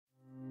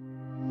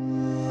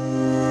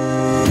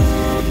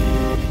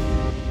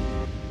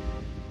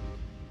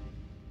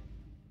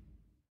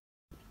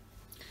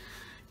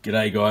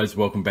G'day guys,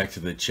 welcome back to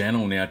the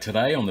channel. Now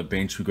today on the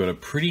bench we've got a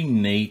pretty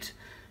neat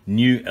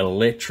new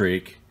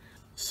electric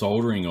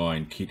soldering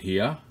iron kit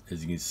here,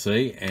 as you can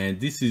see, and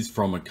this is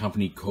from a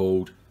company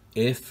called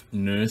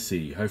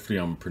FNIRSI. Hopefully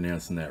I'm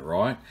pronouncing that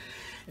right.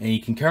 And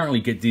you can currently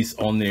get this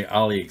on their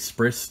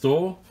Aliexpress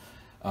store.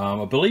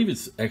 I believe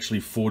it's actually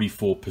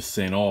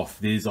 44% off.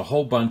 There's a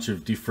whole bunch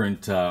of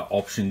different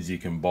options you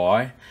can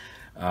buy,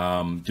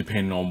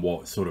 depending on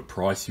what sort of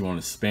price you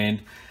want to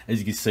spend. As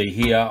you can see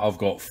here, I've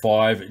got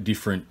 5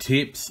 different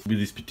tips with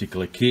this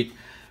particular kit,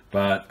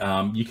 but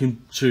you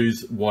can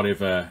choose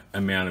whatever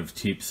amount of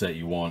tips that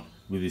you want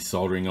with this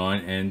soldering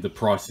iron, and the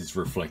price is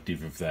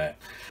reflective of that.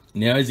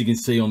 Now, as you can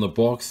see on the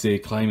box, they're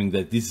claiming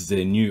that this is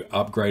their new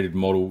upgraded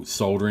model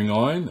soldering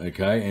iron,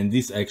 okay, and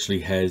this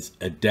actually has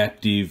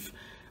adaptive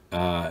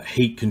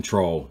heat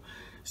control,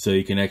 so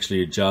you can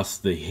actually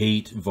adjust the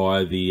heat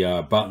via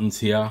the buttons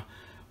here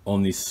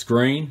on this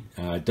screen.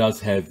 It does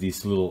have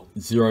this little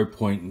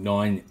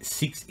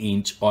 0.96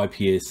 inch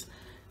IPS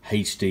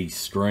HD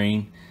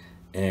screen,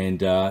 and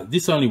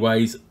this only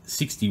weighs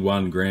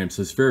 61 grams,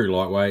 so it's very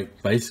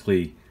lightweight,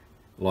 basically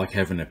like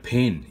having a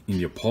pen in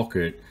your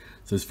pocket.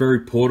 So it's very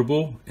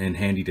portable and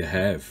handy to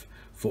have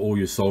for all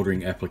your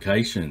soldering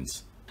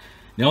applications.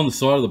 Now on the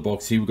side of the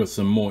box here, we've got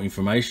some more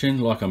information.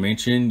 Like I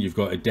mentioned, you've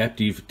got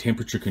adaptive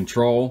temperature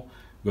control,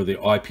 you've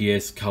got the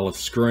IPS color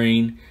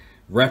screen,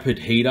 rapid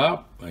heat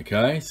up,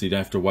 okay, so you don't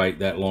have to wait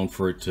that long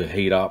for it to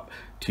heat up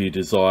to your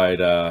desired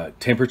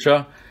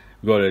temperature.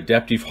 We've got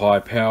adaptive high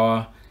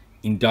power,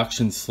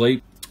 induction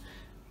sleep,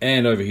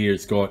 and over here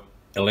it's got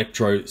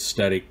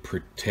electrostatic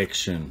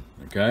protection,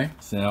 okay.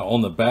 So now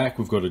on the back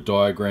we've got a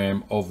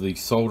diagram of the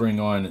soldering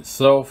iron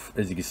itself.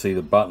 As you can see,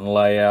 the button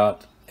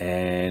layout,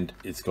 and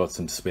it's got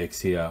some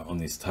specs here on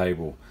this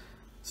table.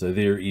 So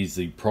there is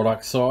the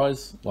product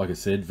size. Like I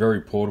said,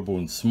 very portable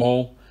and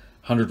small.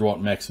 100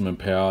 watt maximum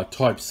power,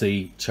 type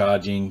C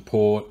charging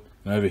port.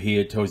 And over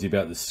here it tells you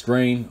about the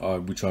screen,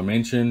 which I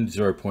mentioned,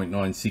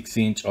 0.96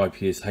 inch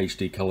IPS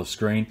HD color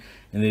screen.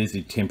 And there's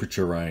the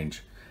temperature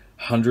range,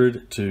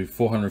 100 to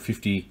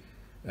 450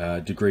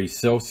 degrees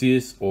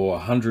Celsius, or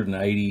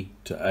 180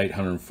 to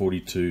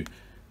 842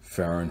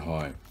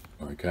 Fahrenheit.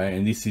 Okay,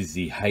 and this is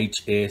the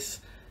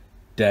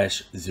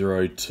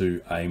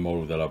HS-02A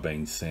model that I've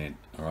been sent.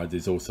 All right,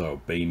 there's also a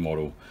B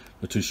model.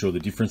 Not too sure the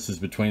differences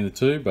between the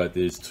two, but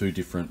there's 2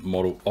 different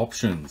model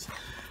options.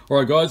 All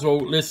right guys, well,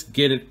 let's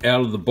get it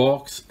out of the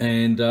box,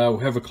 and we'll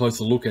have a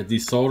closer look at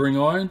this soldering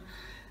iron,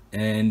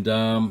 and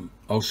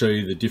I'll show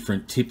you the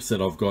different tips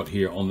that I've got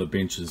here on the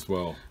bench as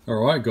well.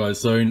 All right guys,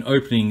 so in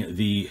opening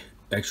the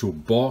actual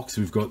box,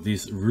 we've got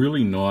this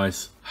really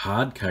nice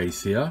hard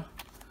case here,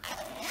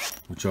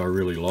 which I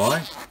really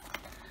like.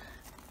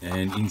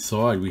 And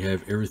inside we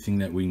have everything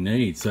that we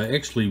need. So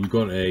actually we've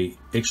got a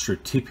extra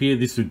tip here.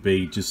 This would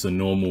be just a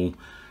normal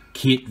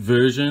kit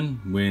version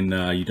when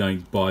you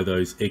don't buy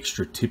those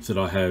extra tips that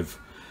I have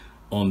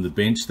on the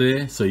bench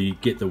there. So you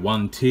get the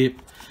 1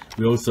 tip.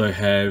 We also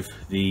have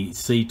the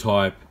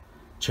C-type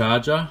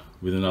charger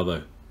with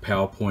another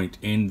power point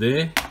end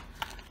there.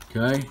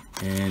 Okay,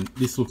 and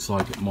this looks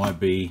like it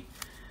might be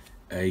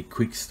a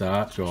quick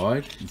start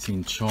guide. It's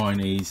in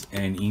Chinese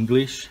and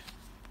English.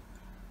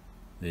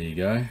 There you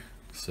go.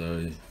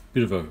 So a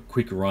bit of a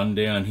quick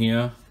rundown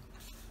here,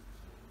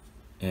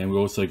 and we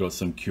also got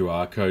some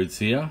QR codes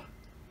here.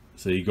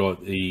 So you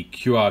got the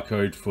QR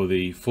code for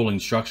the full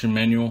instruction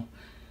manual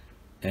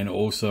and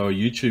also a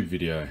YouTube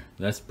video.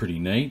 That's pretty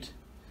neat.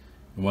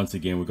 And once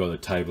again, we've got a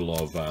table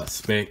of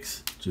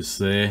specs just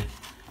there.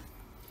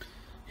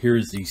 Here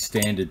is the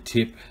standard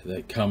tip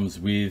that comes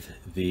with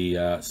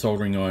the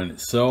soldering iron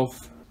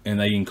itself, and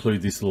they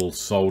include this little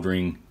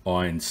soldering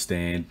iron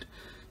stand.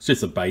 It's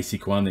just a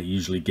basic one that you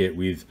usually get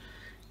with,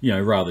 you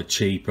know, rather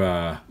cheap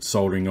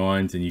soldering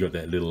irons, and you got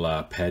that little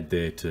pad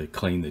there to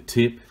clean the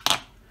tip.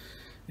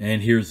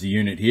 And here's the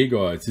unit here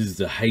guys. This is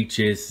the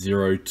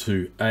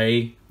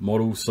HS-02A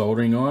model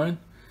soldering iron.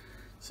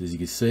 So as you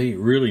can see,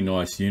 really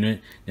nice unit.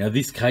 Now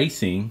this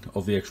casing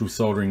of the actual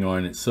soldering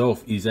iron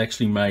itself is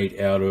actually made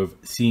out of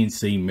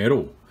CNC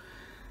metal,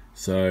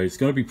 so it's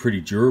going to be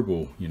pretty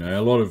durable. You know,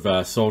 a lot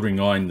of soldering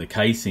iron, the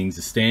casings,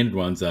 the standard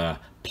ones, are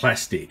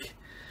plastic.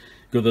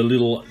 Got the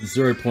little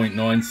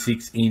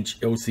 0.96 inch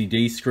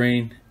LCD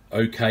screen,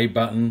 OK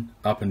button,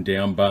 up and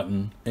down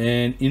button,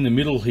 and in the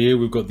middle here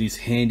we've got this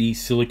handy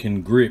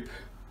silicone grip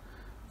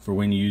for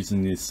when you're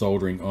using this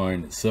soldering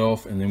iron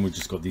itself, and then we've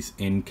just got this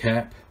end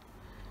cap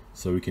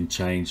so we can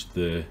change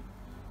the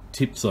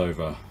tips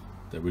over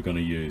that we're going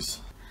to use.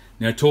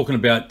 Now talking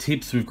about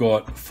tips, we've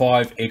got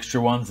 5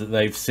 extra ones that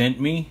they've sent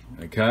me,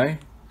 okay,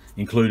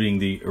 including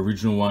the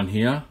original one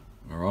here.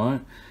 All right,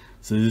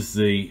 so this is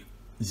the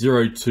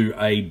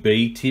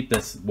 02AB tip,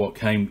 that's what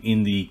came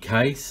in the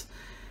case.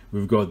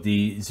 We've got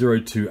the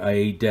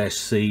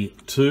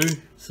 02A-C2,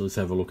 so let's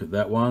have a look at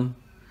that one.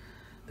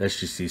 That's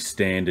just your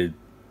standard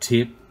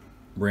tip,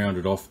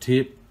 rounded off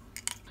tip.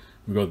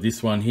 We've got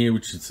this one here,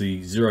 which is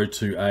the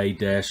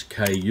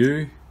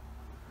 02A-KU,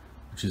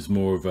 which is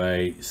more of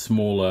a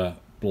smaller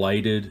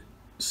bladed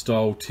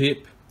style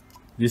tip.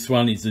 This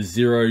one is the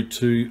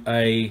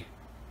 02A.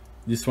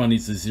 This one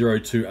is the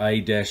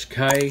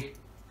 02A-K,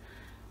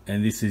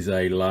 and this is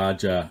a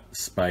larger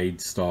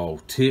spade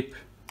style tip.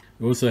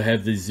 We also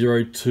have the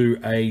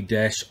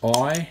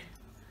 02A-I,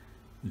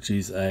 which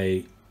is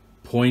a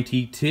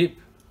pointy tip,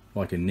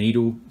 like a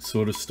needle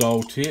sort of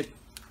style tip.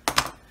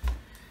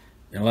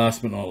 And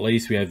last but not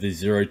least, we have the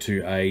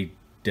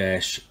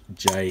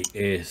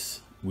 02A-JS,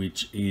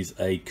 which is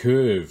a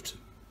curved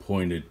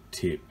pointed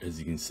tip, as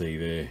you can see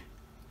there.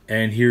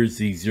 And here is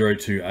the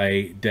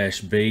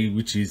 02A-B,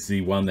 which is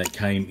the one that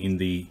came in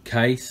the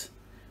case,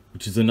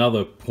 which is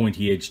another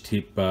pointy edge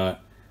tip,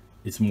 but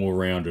it's more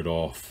rounded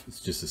off. It's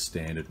just a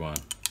standard one.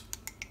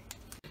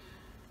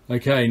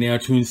 Okay, now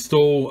to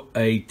install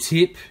a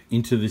tip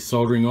into the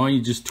soldering iron,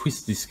 you just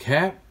twist this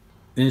cap.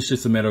 Then it's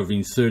just a matter of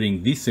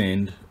inserting this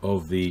end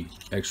of the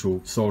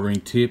actual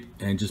soldering tip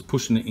and just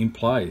pushing it in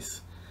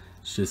place.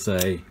 It's just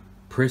a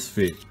press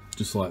fit,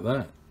 just like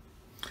that.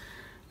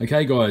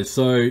 Okay guys,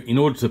 so in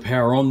order to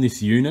power on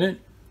this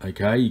unit,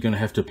 okay, you're going to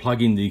have to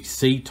plug in the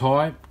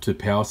C-type to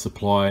power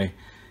supply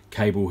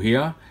cable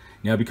here.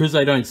 Now because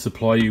they don't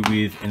supply you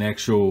with an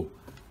actual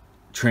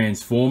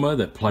transformer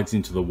that plugs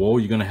into the wall,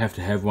 you're going to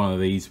have one of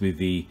these with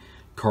the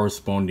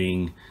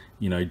corresponding,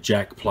 you know,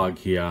 jack plug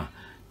here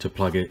to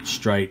plug it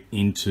straight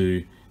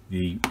into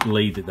the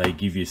lead that they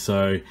give you.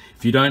 So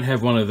if you don't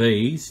have one of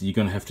these, you're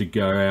going to have to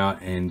go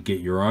out and get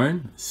your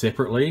own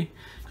separately,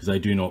 because they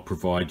do not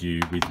provide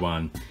you with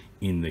one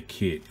in the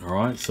kit. All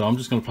right, so I'm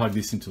just going to plug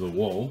this into the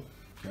wall.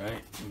 Okay,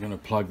 I'm going to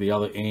plug the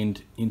other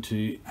end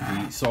into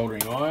the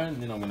soldering iron,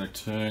 then I'm going to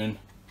turn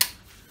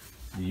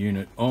the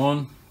unit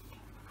on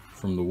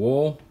from the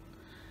wall,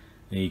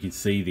 and you can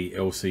see the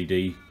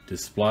LCD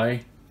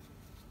display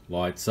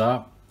lights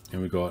up,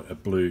 and we've got a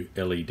blue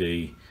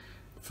LED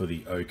for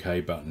the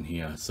OK button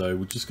here. So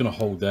we're just going to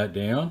hold that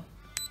down.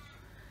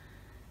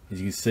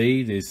 As you can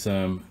see, there's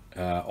some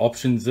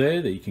options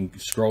there that you can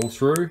scroll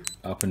through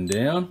up and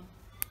down.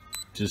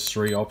 Just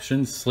 3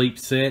 options. Sleep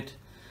set,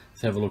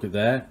 let's have a look at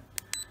that.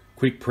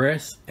 Quick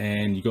press,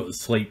 and you got the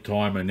sleep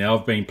timer. Now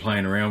I've been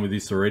playing around with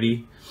this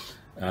already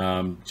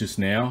just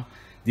now.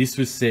 This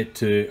was set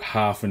to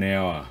half an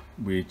hour,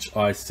 which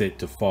I set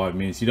to 5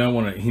 minutes. You don't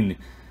want it in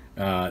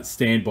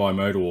standby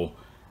mode or,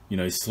 you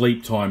know,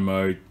 sleep time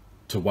mode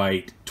to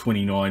wait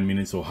 29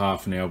 minutes or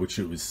half an hour, which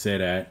it was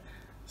set at.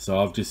 So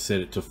I've just set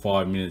it to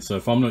 5 minutes. So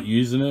if I'm not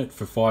using it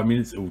for 5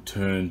 minutes, it will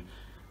turn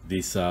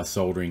this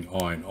soldering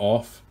iron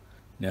off.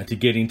 Now to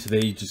get into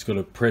there, you just got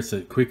to press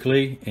it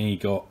quickly, and you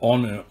got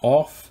on and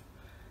off.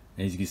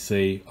 And as you can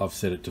see, I've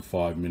set it to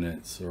 5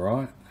 minutes. All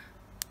right,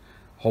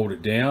 hold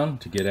it down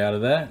to get out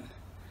of that.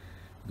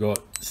 Got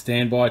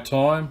standby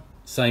time,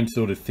 same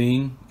sort of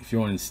thing. If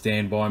you want in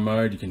standby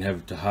mode, you can have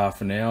it to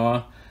half an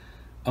hour.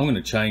 I'm going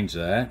to change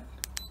that.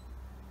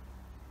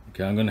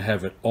 Okay, I'm going to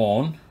have it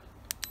on.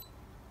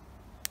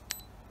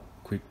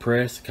 Quick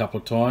press a couple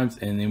of times,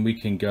 and then we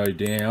can go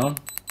down.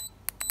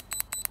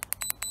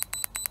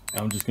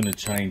 I'm just going to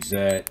change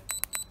that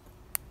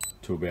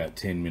to about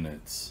 10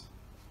 minutes.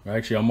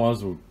 Actually, I might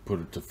as well put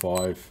it to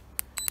 5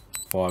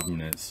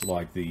 minutes,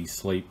 like the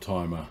sleep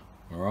timer.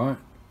 All right.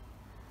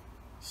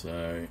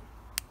 So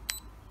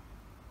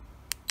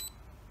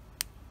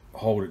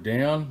hold it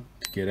down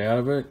to get out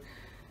of it,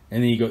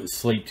 and then you got the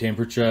sleep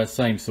temperature,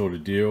 same sort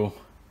of deal.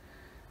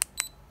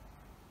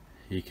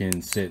 You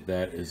can set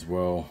that as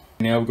well.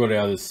 Now we've got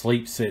our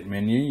sleep set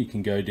menu. You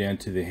can go down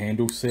to the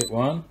handle set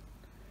one.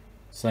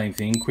 Same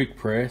thing, quick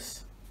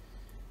press,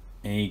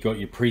 and you got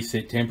your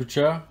preset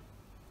temperature.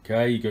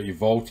 Okay, you got your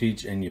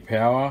voltage and your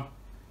power.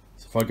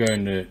 So if I go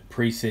into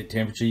preset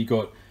temperature, you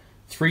got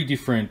 3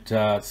 different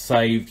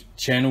saved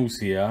channels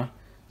here.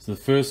 So the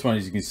first one,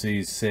 as you can see,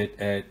 is set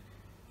at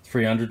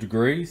 300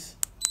 degrees.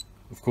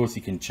 Of course,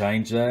 you can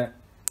change that.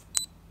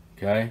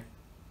 Okay,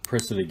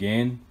 press it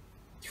again,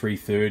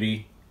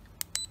 330.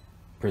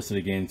 Press it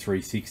again,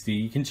 360.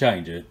 You can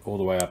change it all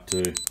the way up to,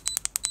 you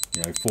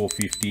know,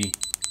 450.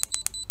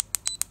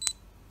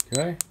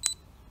 Okay,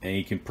 and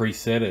you can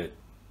preset it.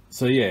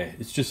 So yeah,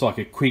 it's just like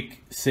a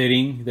quick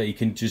setting that you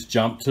can just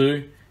jump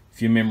to. If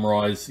you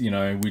memorize, you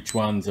know, which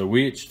ones are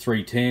which.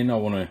 310, I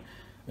want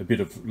a bit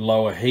of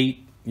lower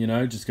heat, you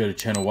know, just go to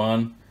channel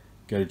 1,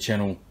 go to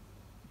channel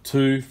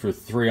 2 for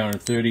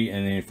 330,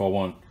 and then if I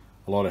want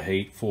a lot of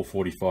heat,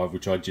 445,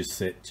 which I just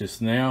set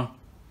just now.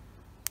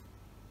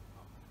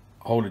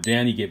 Hold it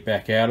down, you get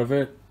back out of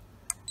it,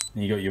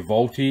 and you got your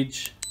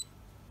voltage.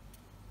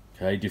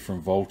 Okay,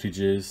 different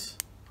voltages.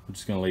 I'm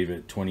just going to leave it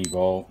at 20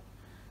 volt,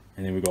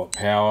 and then we've got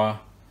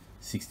power,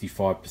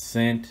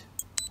 65%.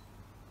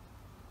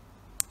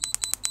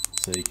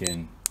 So you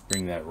can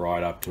bring that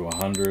right up to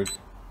 100.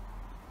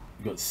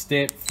 We've got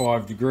step,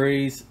 5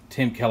 degrees,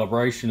 temp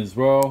calibration as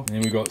well. And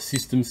then we've got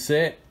system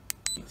set.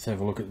 Let's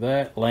have a look at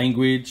that.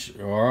 Language,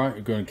 all right,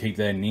 we're going to keep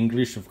that in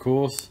English, of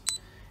course.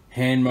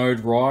 Hand mode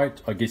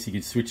right, I guess you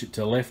could switch it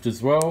to left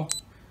as well.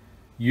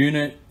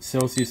 Unit,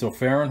 Celsius or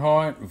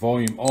Fahrenheit.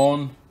 Volume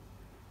on,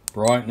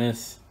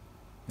 brightness,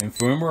 and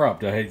firmware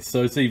update.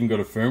 So it's even got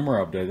a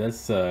firmware update.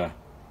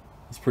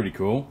 That's pretty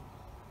cool.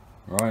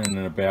 All right, and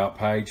an about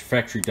page,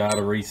 factory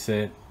data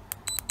reset.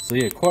 So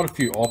yeah, quite a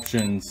few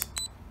options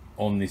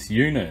on this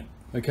unit.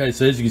 Okay,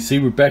 so as you can see,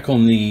 we're back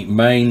on the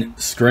main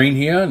screen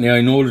here. Now,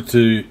 in order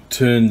to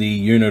turn the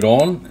unit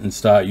on and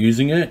start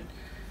using it,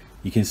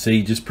 you can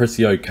see just press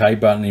the OK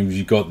button and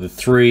you've got the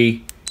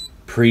 3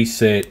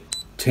 preset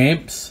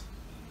temps.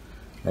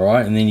 All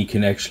right, and then you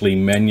can actually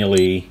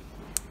manually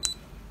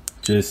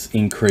just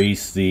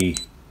increase the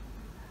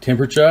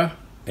temperature,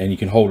 and you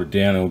can hold it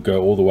down and it'll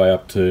go all the way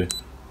up to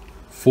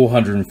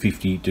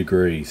 450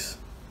 degrees.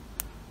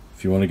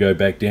 If you want to go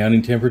back down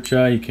in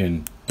temperature, you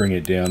can bring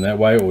it down that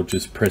way, or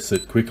just press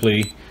it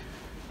quickly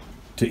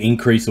to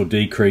increase or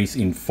decrease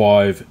in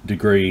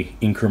 5-degree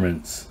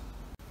increments.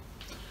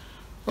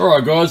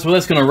 Alright guys, well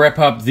that's going to wrap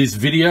up this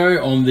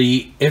video on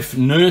the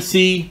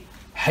FNIRSI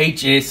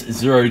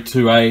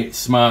HS-02A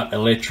Smart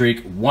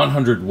Electric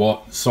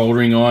 100-watt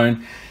soldering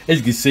iron. As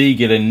you can see, you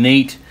get a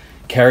neat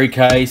carry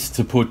case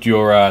to put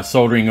your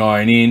soldering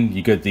iron in.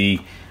 You got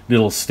the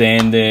little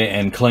stand there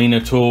and cleaner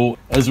tool,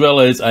 as well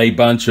as a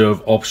bunch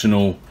of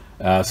optional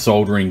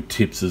soldering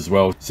tips as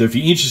well. So if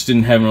you're interested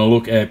in having a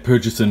look at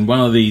purchasing one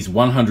of these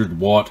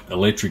 100-watt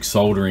electric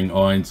soldering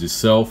irons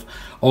yourself,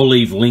 I'll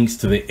leave links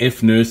to the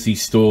FNIRSI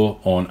store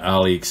on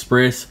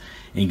Aliexpress,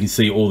 and you can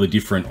see all the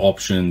different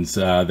options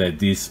that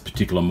this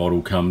particular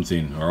model comes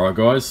in. Alright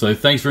guys, so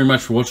thanks very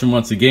much for watching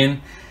once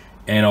again,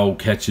 and I'll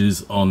catch you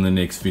on the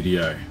next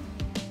video.